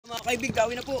Mga kaibig,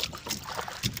 gawin na po. Ano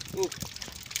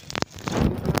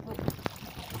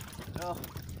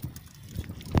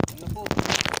po?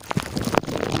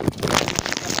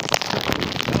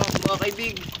 Mga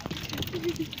kaibig.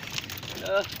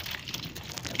 Ano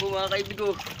po mga kaibig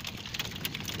ko?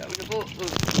 Gawin na po.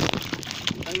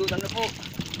 Lutang-lutang na po.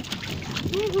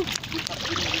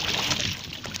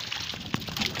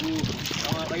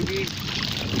 Mga kaibig.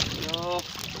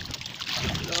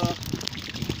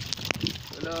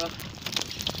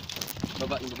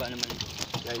 Baba naman.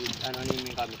 Dahil ano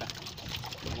yung camera.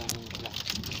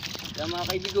 Kaya mga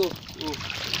kaibig ko.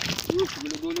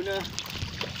 Gulo-gulo na.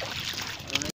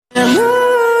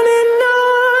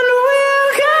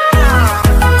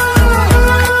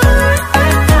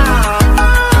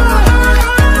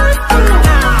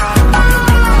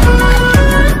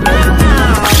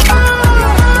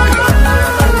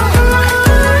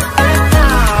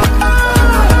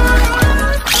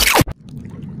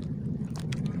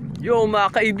 Yo mga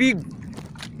kaibig,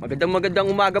 magandang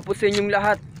umaga po sa inyong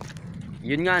lahat.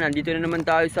 Yun nga, nandito na naman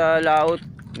tayo sa laot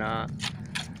na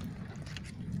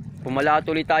pumalaot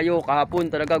ulit tayo. Kahapon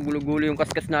talaga gulo-gulo yung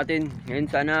kaskas natin. Ngayon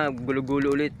sana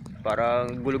gulo-gulo ulit para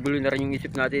gulo-gulo na rin yung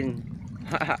isip natin.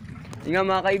 Yun nga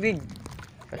mga kaibig,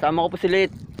 kasama ko po si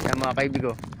Lit. Yan mga kaibig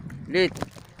ko. Lit,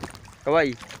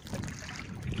 kaway.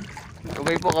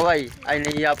 Kaway po kaway. Ay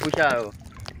nahiya po siya.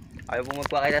 Ayaw po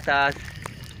magpakita sa...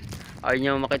 Ayaw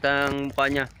niya makita ang mukha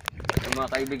niya. Yung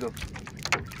mga kaibig oh.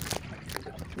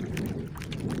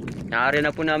 Naari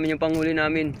na po namin yung panghuli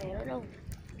namin.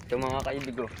 Ito mga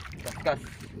kaibig oh. Kaskas.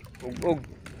 Ug-ug.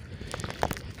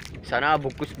 Sana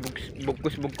bugkus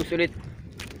ulit.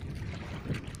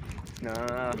 Na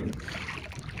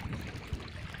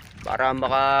para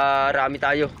makarami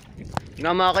tayo.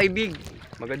 Nga mga kaibig,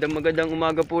 magandang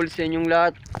umaga po sa inyong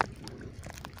lahat.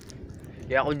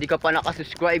 Kaya kung di ka pa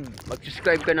nakasubscribe,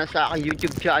 mag-subscribe ka na sa aking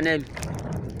YouTube channel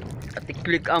at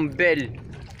i-click ang bell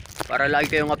para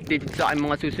lagi kayong updated sa aking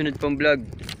mga susunod pang vlog.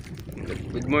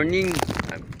 Good morning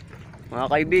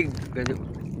mga kaibig.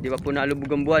 Di pa po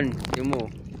nalubog ang buwan. Tingnan mo,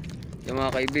 yung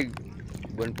mga kaibig,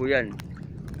 buwan po yan.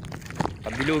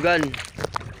 Kabilugan.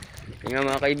 Tingnan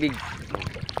mga kaibig,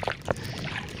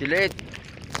 Silit,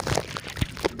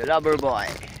 the lover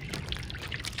boy.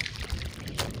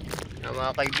 Yung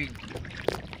mga kaibig,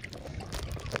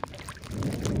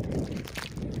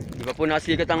 hindi pa po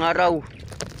nasikat ang araw.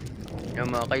 Yan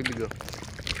mga kaibig oh.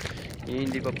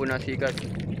 Hindi pa po nasikat.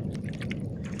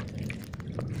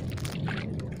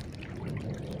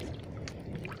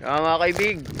 Yan mga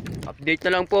kaibig, update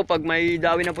na lang po pag may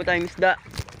dawin na po tayong isda.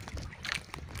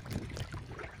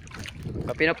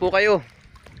 Kape na po kayo,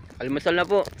 almasal na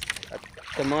po. At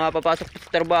sa mga papasok po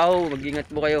sa trabaho, mag-ingat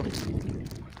po kayo.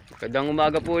 Magandang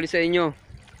umaga po ulit sa inyo.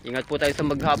 Ingat po tayo sa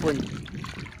maghapon.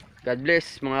 God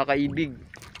bless mga kaibig.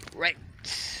 Right.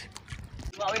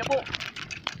 Umawi na po.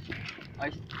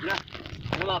 Ayos na.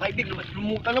 Mga kaibig,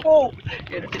 lumutan na po.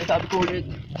 Yan ang sinasabi ko ulit.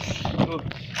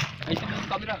 Ayos na yung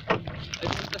camera. Ayos na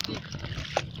yung plastic.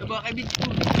 Yung mga kaibig.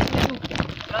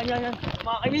 Yan.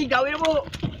 Mga kaibig, gawin na po.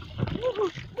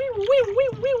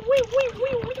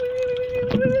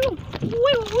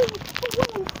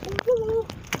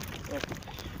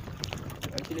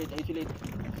 Isolate.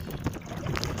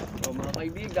 So mga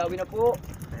kaibig, gawin na po.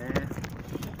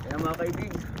 Ayan mga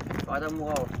kaibig, pakita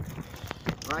mo mukha.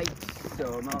 Right.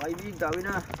 So mga kaibig, gawin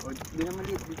na. O di naman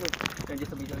dito. Dito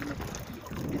sa video na.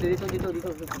 Dito. Yan.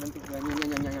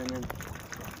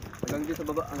 Hanggang dito sa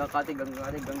baba, hanggang katig.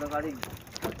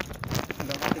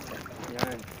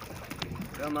 Yan.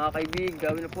 So mga kaibig,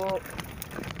 gawin na po.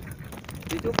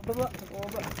 Dito sa baba.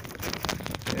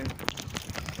 Ayan.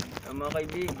 So mga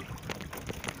kaibig,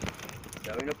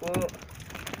 gawin na po.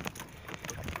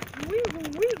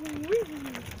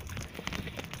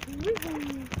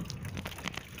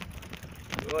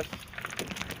 Yos.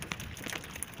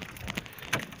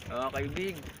 Mga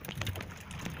kaibig,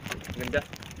 ganda.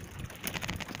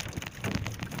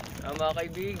 Mga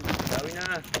kaibig, gawin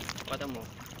na. Pata mo.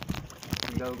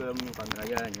 Galaw mo yung camera.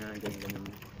 Yan. Ganyan.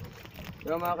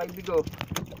 Mga kaibig oh.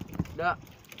 Da.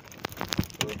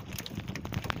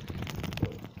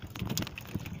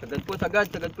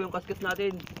 Sagad po yung kaskas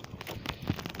natin.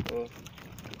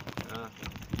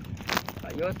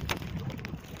 Ayos.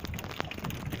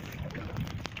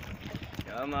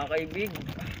 Mga kaibig,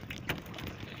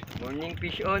 morning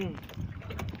fish on.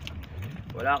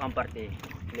 Wala kang parte.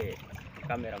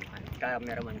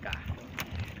 Cameraman ka.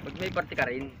 Pag may parte ka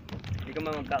rin, hindi ka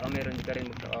magkakamera, hindi ka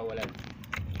rin magkawalan.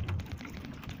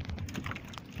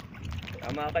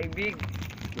 Mga kaibig,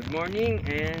 good morning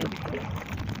and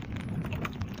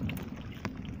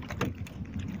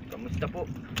kamusta po?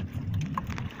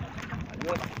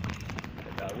 Ayos.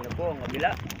 Dami na po ang kabila.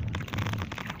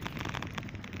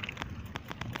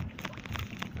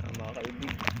 Mga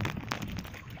kaibig.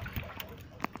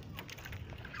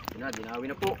 Dinawi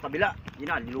na po. Kabila.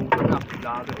 Nilungkot na.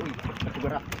 Laga. Uy.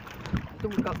 Sigara. Ito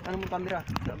ano mong camera?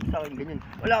 Sabi sa akin ganyan.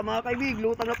 Wala mga kaibig.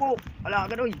 Lutang na po. Wala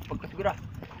ka doy. Pagkasigara.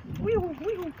 Uy.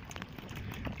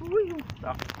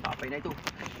 Tapay na ito.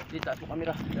 Dito taas mo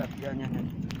camera. Yan.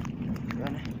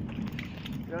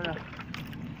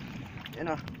 Yan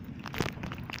na.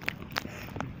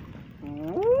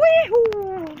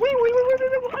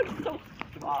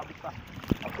 Sumabit pa.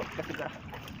 Ako kasi ka.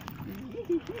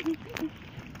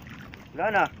 Wala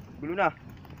na. Gulo na.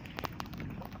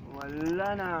 Wala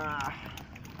na.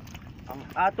 Ang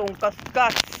atong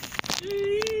kaskas.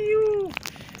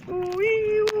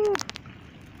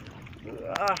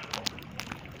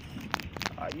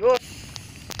 Ayos.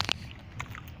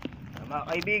 Mga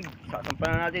kaibig,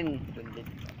 sasampalan natin.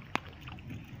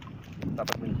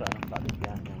 Dapat mo sa anong bagay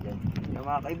yan.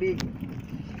 Mga kaibig.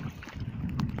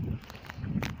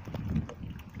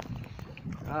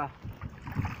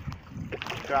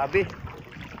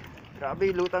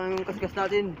 Grabe, lutang yung kaskas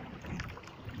natin.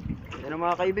 Yan ang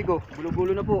mga kaibig, oh.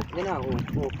 Gulo-gulo na po. Yan na,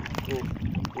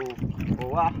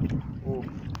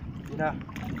 Yan na.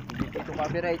 Hindi po ito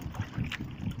copyright.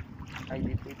 Ay,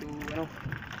 hindi po ito, ano.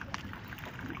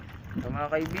 Yan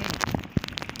mga kaibig.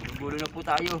 Gulo-gulo na po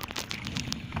tayo.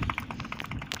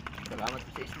 Salamat po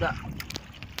sa isda.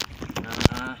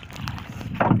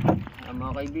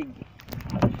 Mga kaibig.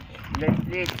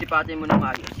 Let's sipatin mo na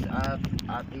maayos at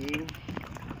ating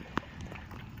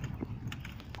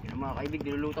yan mga kaibig,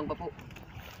 nilulutang pa po.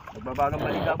 Nagbabagang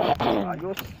baliga po.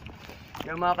 Ayos.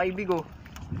 Yan mga kaibig, oh.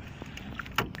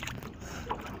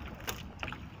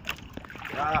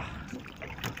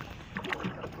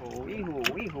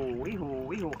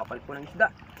 Iho. Kapal po ng isda.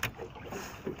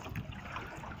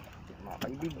 Mga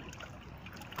kaibig.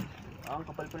 Ang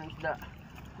kapal po ng isda.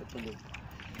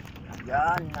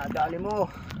 Yan, nadali mo.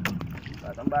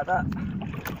 Batang bata.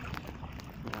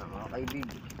 Yan, mga kaibig.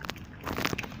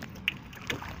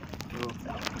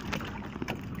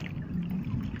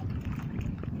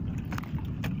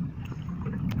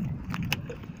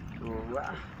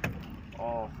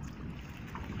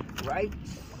 Right.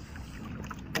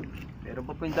 Meron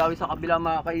pa po yung dawi sa kabila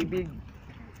mga kaibig.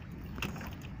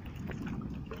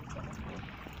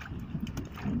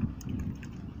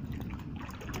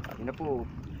 Sabi na po.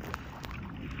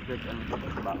 Ano po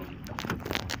sa baho?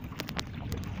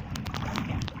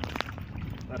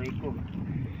 Aray ko.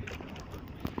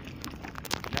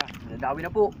 Dinadawi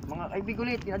na po mga kaibig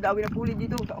ulit. Dinadawi na po ulit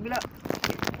dito sa kabila.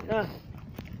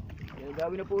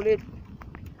 Dinadawi na po ulit.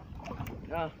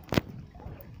 Dinadawi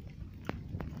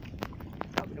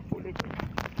na po ulit.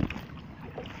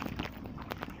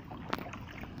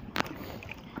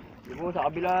 Dito sa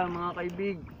kabila mga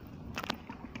kaibig.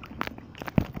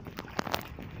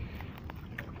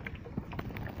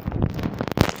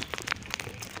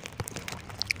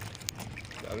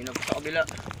 Gawin na po sa kabila.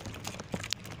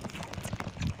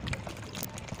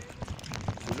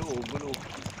 Gulo.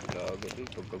 Lagat eh,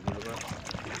 pagkagulo ha.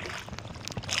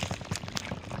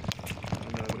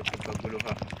 Lagat pagkagulo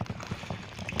ha.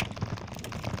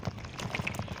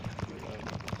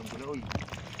 Pagkagulo, uy.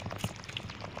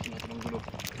 Sinat ng gulo.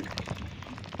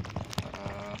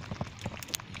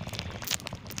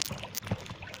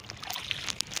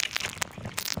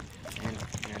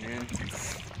 Yan.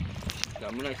 Isda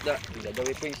mo na, isda.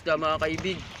 Idadawin po yung isda mga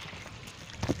kaibig.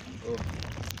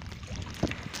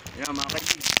 Yan mga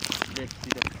kaibig.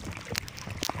 Dito.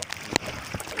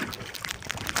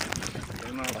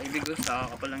 Yan mga kaibig, sa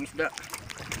kapal ng isda.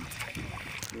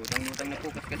 Lutang na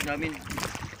po kaskas namin.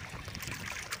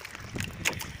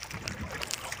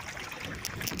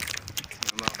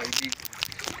 Yan mga kaibig.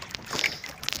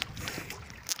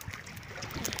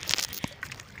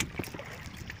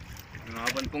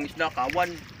 Nangaban pong isda,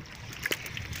 kawan.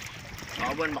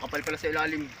 Makapal pala sa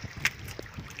ilalim.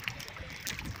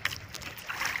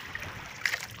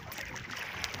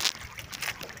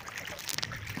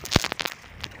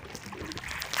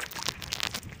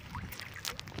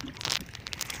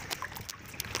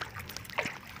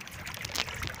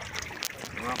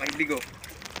 Mga kaibig, oh.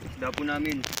 Isda po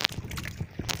namin.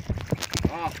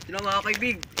 Sila mga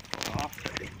kaibig.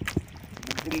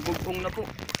 Bugong na po.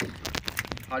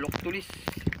 Halok tulis.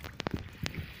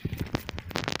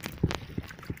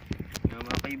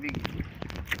 Mga kaibig.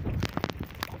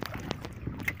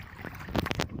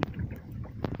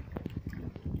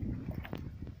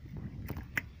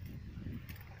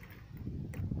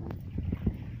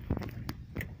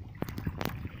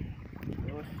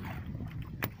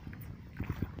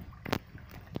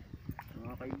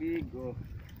 kaibig. Oh.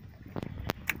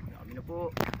 Dami na po.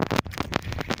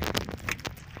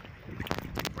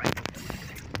 Right.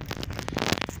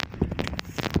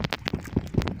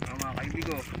 Mga kaibig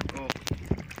oh. Oh.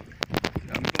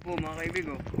 Dami pa po mga kaibig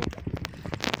oh. Oh.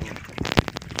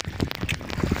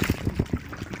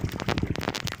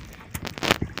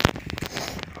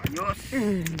 Ayos.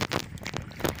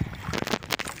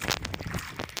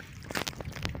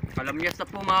 Kalamyas na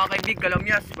po mga kaibig,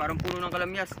 kalamyas. Parang puno ng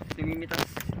kalamyas. Lumimitas.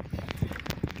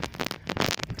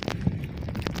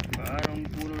 Parang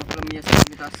puno ng kalamyas.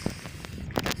 Lumimitas.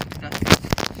 Tas.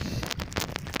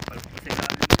 Palpak sa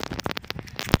ilalim.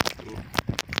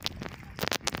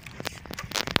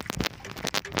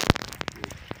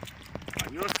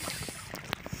 Ayos.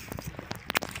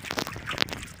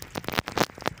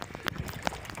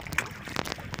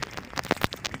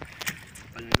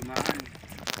 Kapal na lumaan.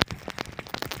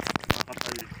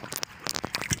 Kapal.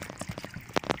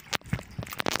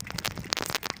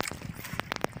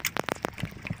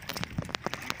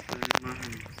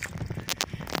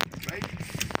 Right.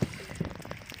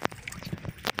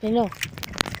 Sino?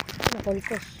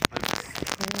 Nakalpos.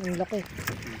 Ang laki.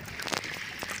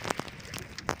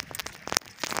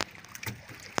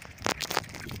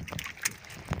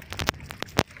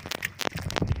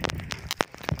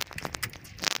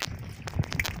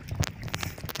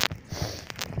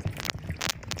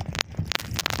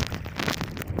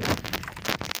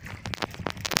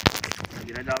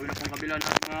 Dinadawi na pong kabila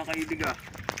natin mga kaibig ah.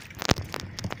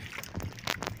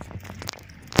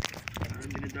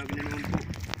 Dinadawi na naman po.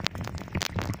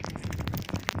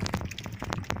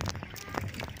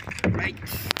 Right.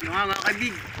 Yung nga mga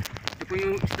kaibig. Ito po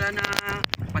yung isda na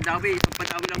padawi. Isang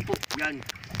padawi lang po. Yan.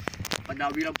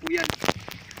 Padawi lang po yan.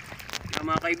 Yan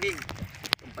mga kaibig.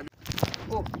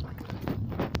 Oh.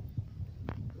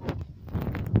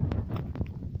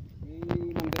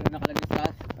 May mangga na nakalagay sa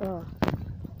taas. Oh.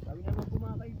 Sabi naman po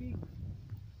mga kaibig.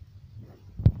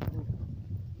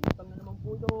 Utang na naman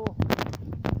po ito.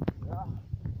 Yeah.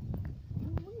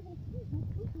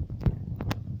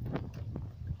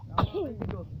 Tama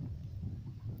kaibig oh.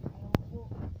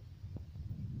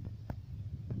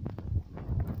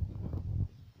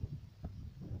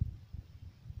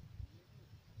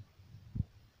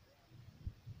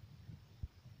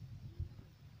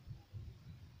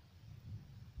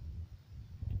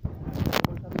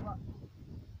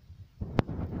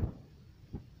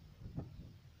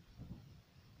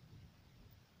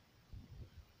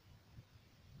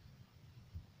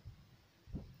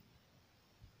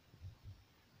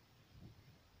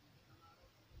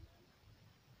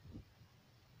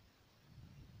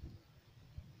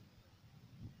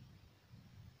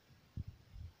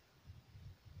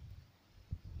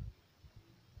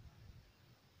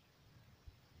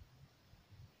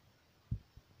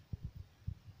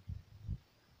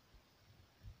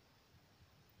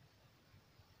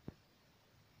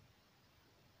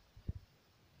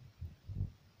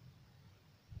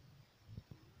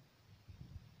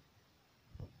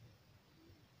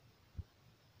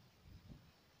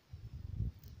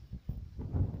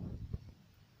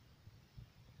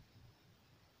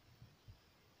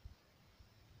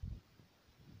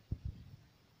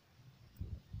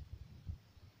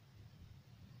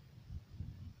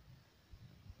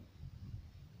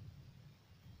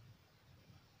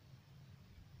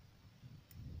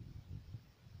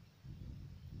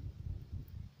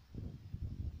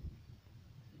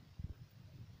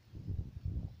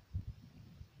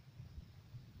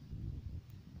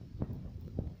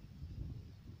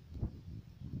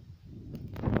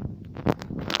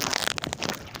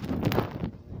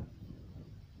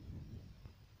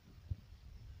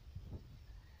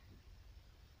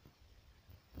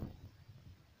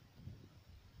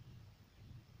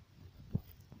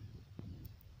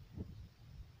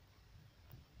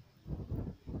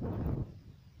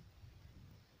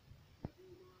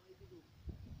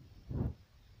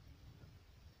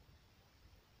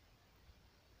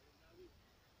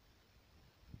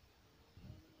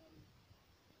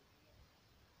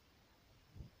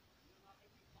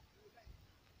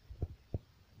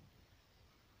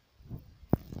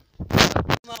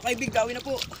 Mga kaibig, dawi na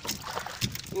po. Ano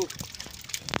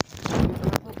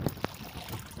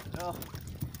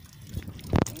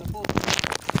po?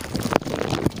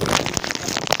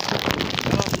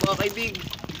 Mga kaibig.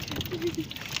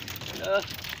 Ano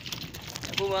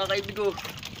po mga kaibig ko?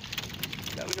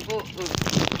 Dawi na po.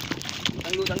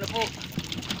 Lutang na po.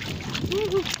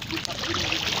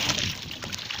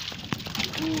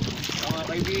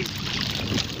 Mga kaibig.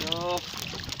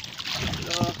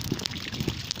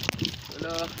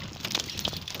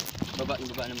 Baba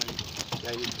naman.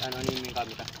 Dahil ano yung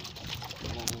camera.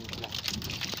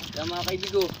 Yan mga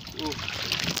kaibigo.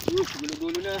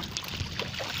 Gulo-gulo na.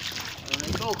 Ano na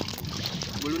ito?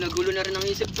 Gulo na rin ang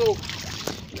isip ko.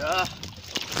 Yeah.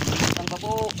 Saan ka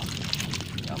po?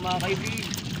 Yan mga kaibig.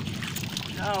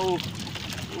 Now.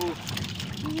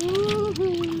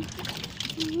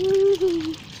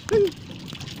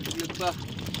 Biglag pa.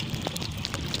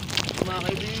 Mga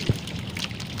kaibig.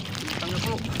 Lutang na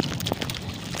po.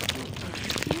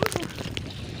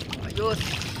 Ayos.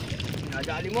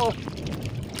 Nadali mo.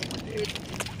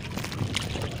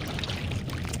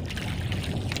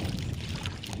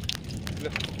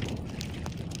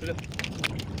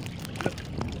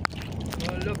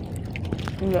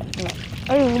 Wala.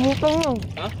 Ay, lumutang lang.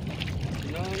 Ha?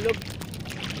 Nalog.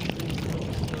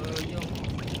 Sayang.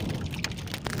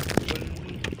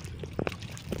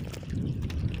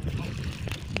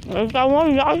 Ay, tama,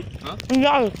 ang laki. Ha? Ang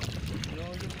laki.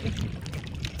 Nalog eh.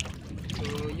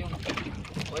 Sayang.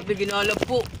 Ay, may ginalab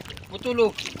po. Putulo.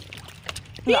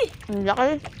 Ang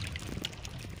laki.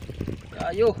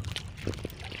 Tayo.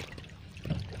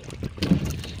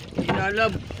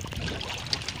 Ginalab.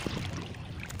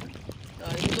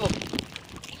 Tayo ito.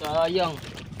 Sayang.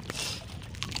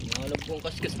 Ginalab po ang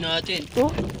kaskas natin.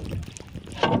 Oh,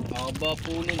 Haba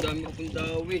po nun. Dami ko pong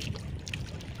dawi.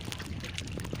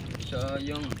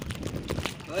 Sayang.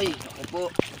 Ay, ako po.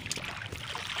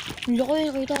 ang laki.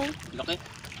 Nakita ko. Laki.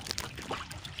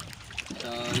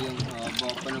 Sayang. Haba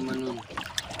pa naman nun.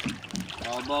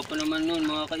 Haba pa naman nun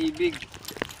mga kaibig.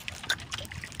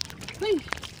 Ay.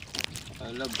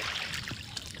 Halab.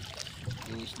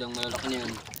 Yung isdang malalaki na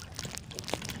yan.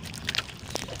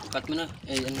 Cut mo na.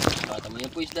 Ano. Katama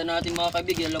yan po isda natin mga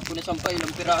kaibig. Yan lang po na sampay.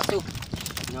 Ilang piraso.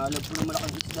 Nahalab po na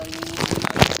malaking isda yung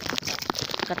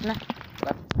Cut na.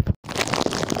 cut.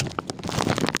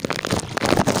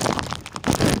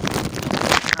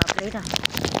 Nakaplay na.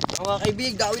 Mga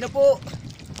kaibig, dawi na po.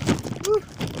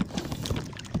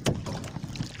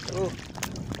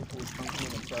 Putang ko,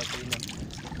 nagsasay na.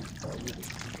 Dawi.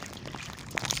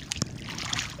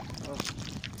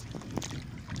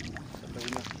 Sabay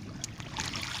na.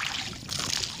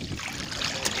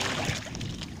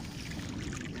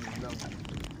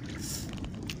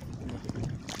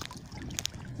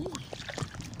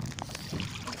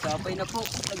 Nagsapay na po,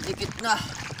 nagdikit na.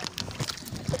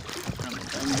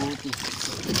 Ang buti.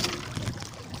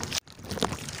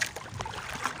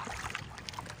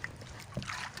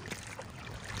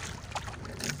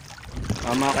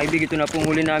 Mga kaibig, ito na pong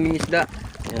huli naming isda.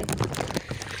 Ayan.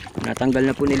 Natanggal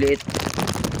na po niliit.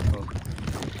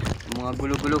 Mga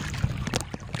gulo-gulo.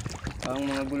 Ang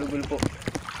mga gulo-gulo po.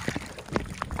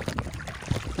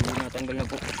 Natanggal na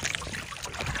po.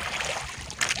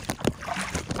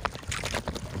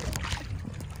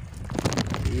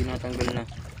 Natanggal na.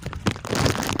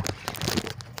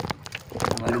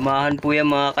 Malumahan po yan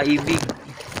mga kaibig.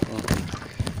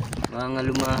 Mga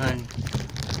lumahan.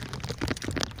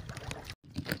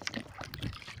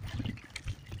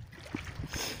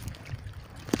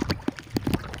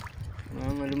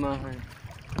 Mga lumahan.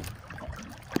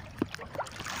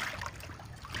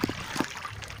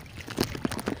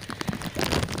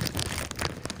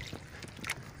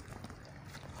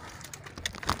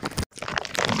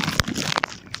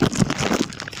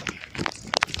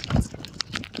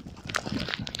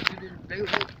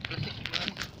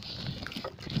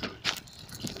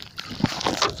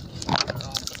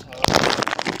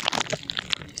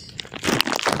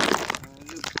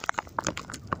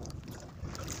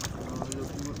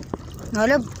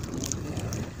 Halab.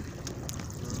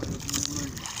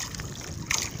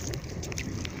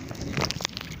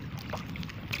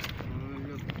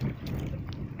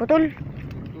 Putol.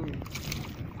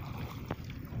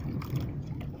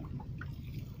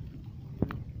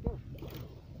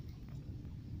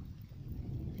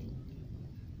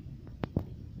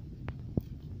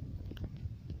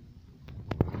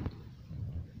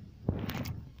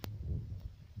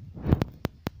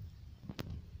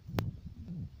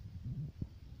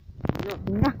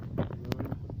 Na.